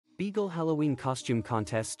Beagle Halloween Costume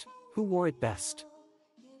Contest, who wore it best?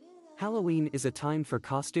 Halloween is a time for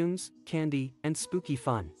costumes, candy, and spooky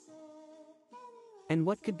fun. And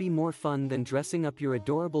what could be more fun than dressing up your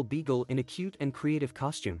adorable beagle in a cute and creative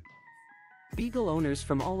costume? Beagle owners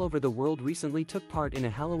from all over the world recently took part in a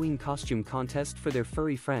Halloween costume contest for their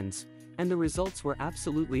furry friends, and the results were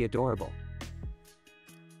absolutely adorable.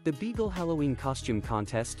 The Beagle Halloween Costume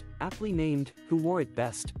Contest, aptly named "Who Wore It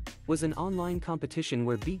Best," was an online competition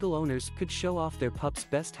where beagle owners could show off their pups'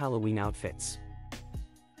 best Halloween outfits.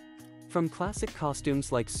 From classic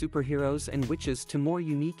costumes like superheroes and witches to more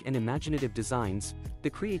unique and imaginative designs, the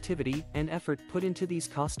creativity and effort put into these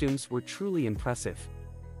costumes were truly impressive.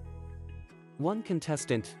 One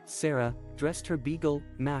contestant, Sarah, dressed her beagle,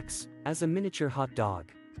 Max, as a miniature hot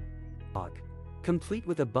dog. Complete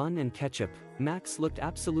with a bun and ketchup, Max looked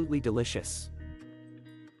absolutely delicious.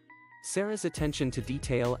 Sarah's attention to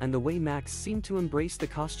detail and the way Max seemed to embrace the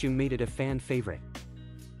costume made it a fan favorite.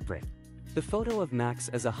 The photo of Max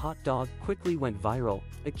as a hot dog quickly went viral,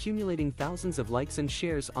 accumulating thousands of likes and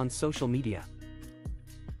shares on social media.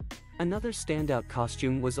 Another standout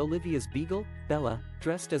costume was Olivia's beagle, Bella,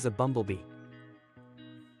 dressed as a bumblebee.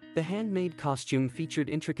 The handmade costume featured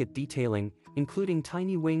intricate detailing, including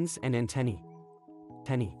tiny wings and antennae.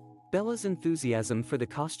 Bella's enthusiasm for the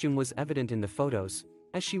costume was evident in the photos,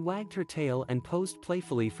 as she wagged her tail and posed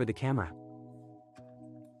playfully for the camera.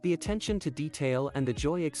 The attention to detail and the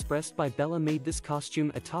joy expressed by Bella made this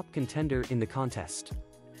costume a top contender in the contest.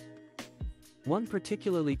 One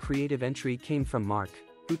particularly creative entry came from Mark,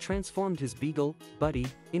 who transformed his beagle, Buddy,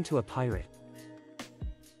 into a pirate.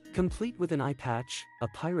 Complete with an eye patch, a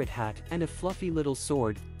pirate hat, and a fluffy little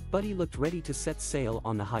sword, Buddy looked ready to set sail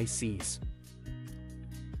on the high seas.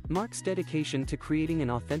 Mark's dedication to creating an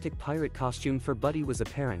authentic pirate costume for Buddy was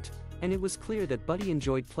apparent, and it was clear that Buddy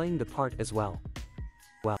enjoyed playing the part as well.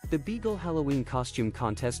 The Beagle Halloween Costume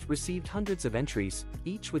Contest received hundreds of entries,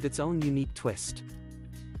 each with its own unique twist.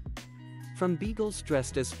 From beagles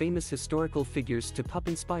dressed as famous historical figures to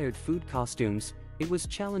pup-inspired food costumes, it was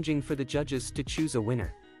challenging for the judges to choose a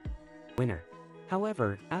winner.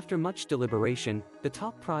 However, after much deliberation, the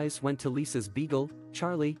top prize went to Lisa's beagle,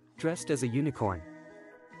 Charlie, dressed as a unicorn.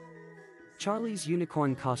 Charlie's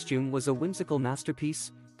unicorn costume was a whimsical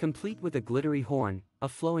masterpiece, complete with a glittery horn, a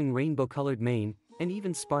flowing rainbow-colored mane, and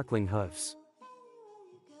even sparkling hooves.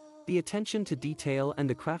 The attention to detail and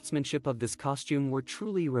the craftsmanship of this costume were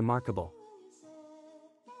truly remarkable.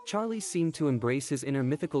 Charlie seemed to embrace his inner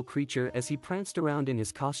mythical creature as he pranced around in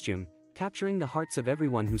his costume, capturing the hearts of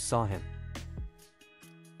everyone who saw him.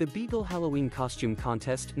 The Beagle Halloween Costume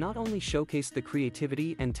Contest not only showcased the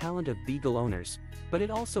creativity and talent of beagle owners, but it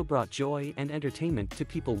also brought joy and entertainment to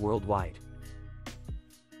people worldwide.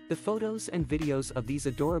 The photos and videos of these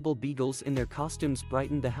adorable beagles in their costumes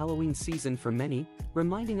brightened the Halloween season for many,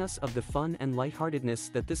 reminding us of the fun and lightheartedness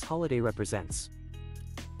that this holiday represents.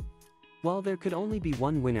 While there could only be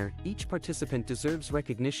one winner, each participant deserves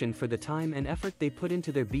recognition for the time and effort they put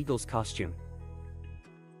into their beagle's costume.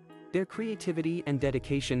 Their creativity and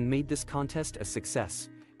dedication made this contest a success,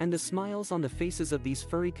 and the smiles on the faces of these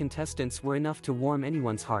furry contestants were enough to warm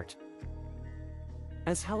anyone's heart.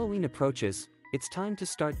 As Halloween approaches, it's time to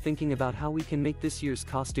start thinking about how we can make this year's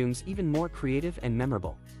costumes even more creative and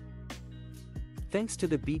memorable. Thanks to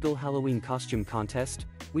the Beagle Halloween Costume Contest,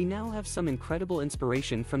 we now have some incredible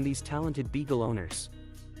inspiration from these talented beagle owners.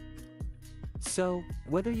 So,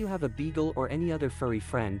 whether you have a beagle or any other furry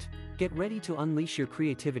friend, get ready to unleash your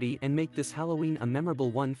creativity and make this Halloween a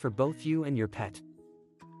memorable one for both you and your pet.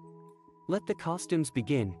 Let the costumes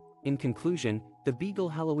begin. In conclusion, the Beagle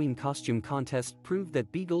Halloween Costume Contest proved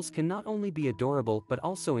that beagles can not only be adorable but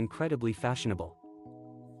also incredibly fashionable.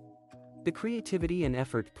 The creativity and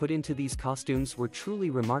effort put into these costumes were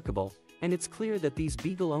truly remarkable, and it's clear that these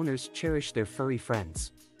beagle owners cherish their furry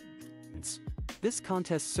friends. This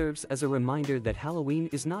contest serves as a reminder that Halloween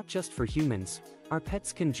is not just for humans, our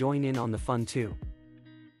pets can join in on the fun too.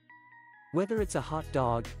 Whether it's a hot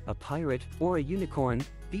dog, a pirate, or a unicorn,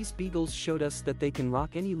 these beagles showed us that they can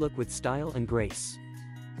rock any look with style and grace.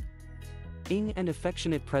 Ing and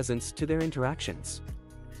affectionate presence to their interactions.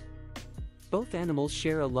 Both animals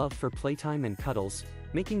share a love for playtime and cuddles,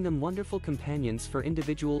 making them wonderful companions for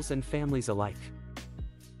individuals and families alike.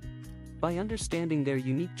 By understanding their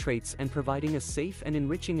unique traits and providing a safe and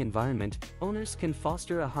enriching environment, owners can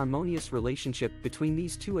foster a harmonious relationship between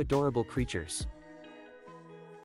these two adorable creatures.